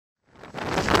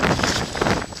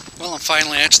Well, I'm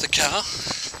finally out of the car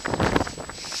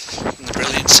in the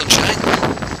brilliant sunshine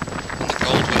and the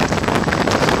cold wind.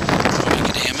 Hope you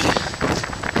can hear me.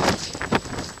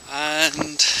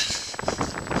 And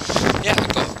yeah,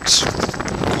 I've got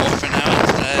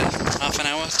half an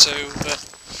hour to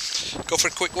go for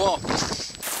a quick walk.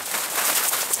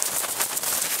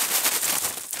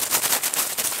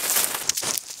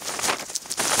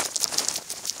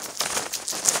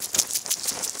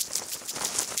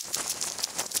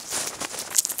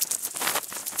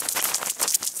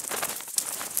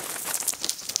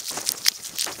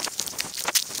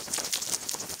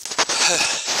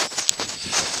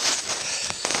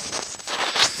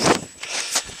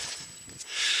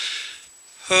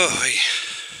 Oh,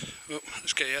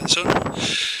 let's get you out of the sun.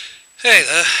 Hey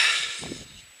there.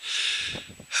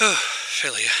 Oh,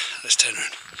 Phil here. Let's turn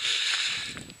around.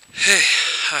 Hey,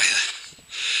 hi there.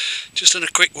 Just done a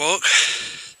quick walk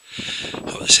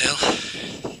up this hill.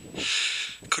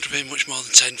 Could have been much more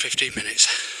than 10-15 minutes.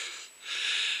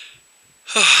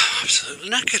 Oh, I'm absolutely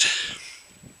knackered.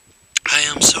 I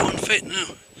am so unfit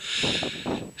now.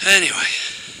 Anyway,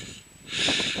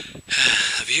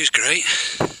 the view's great.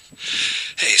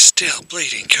 It's still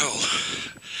bleeding cold.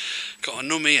 Got a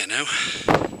numb ear now.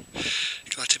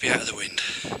 Glad to be out of the wind.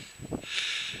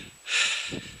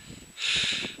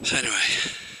 So anyway,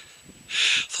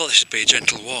 thought this would be a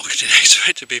gentle walk. Didn't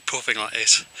expect to be puffing like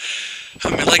this.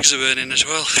 And my legs are burning as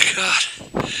well. God,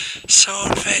 so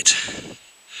unfit.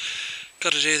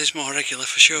 Got to do this more regular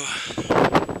for sure.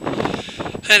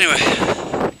 Anyway,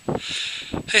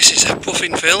 this is a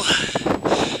puffing Phil,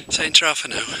 saying ta for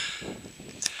now.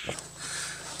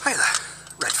 Hi there,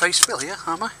 red-faced Phil here,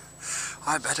 am I?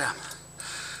 I bet I am.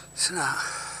 Isn't that?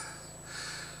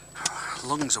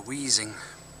 Lungs are wheezing.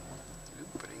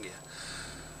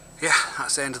 Yeah,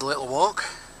 that's the end of the little walk.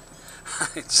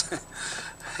 It's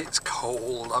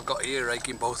cold. I've got earache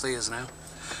in both ears now.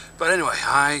 But anyway,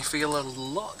 I feel a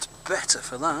lot better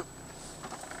for that.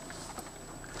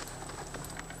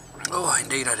 Oh,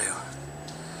 indeed I do.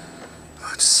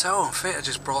 I'm so unfit. I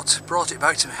just brought it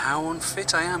back to me how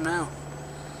unfit I am now.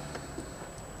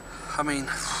 I mean,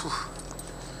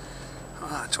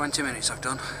 20 minutes I've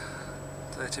done.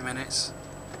 30 minutes.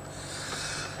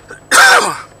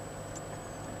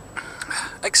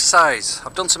 Exercise.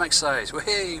 I've done some exercise.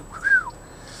 Whee!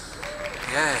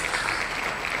 Yay!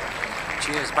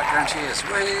 Cheers. Background cheers.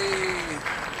 Whee!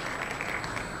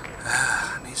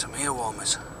 I need some ear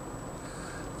warmers.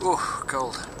 Oh,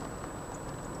 cold.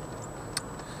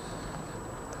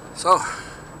 So,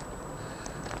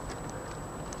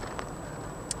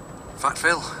 Fat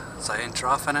Phil saying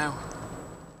ta for now.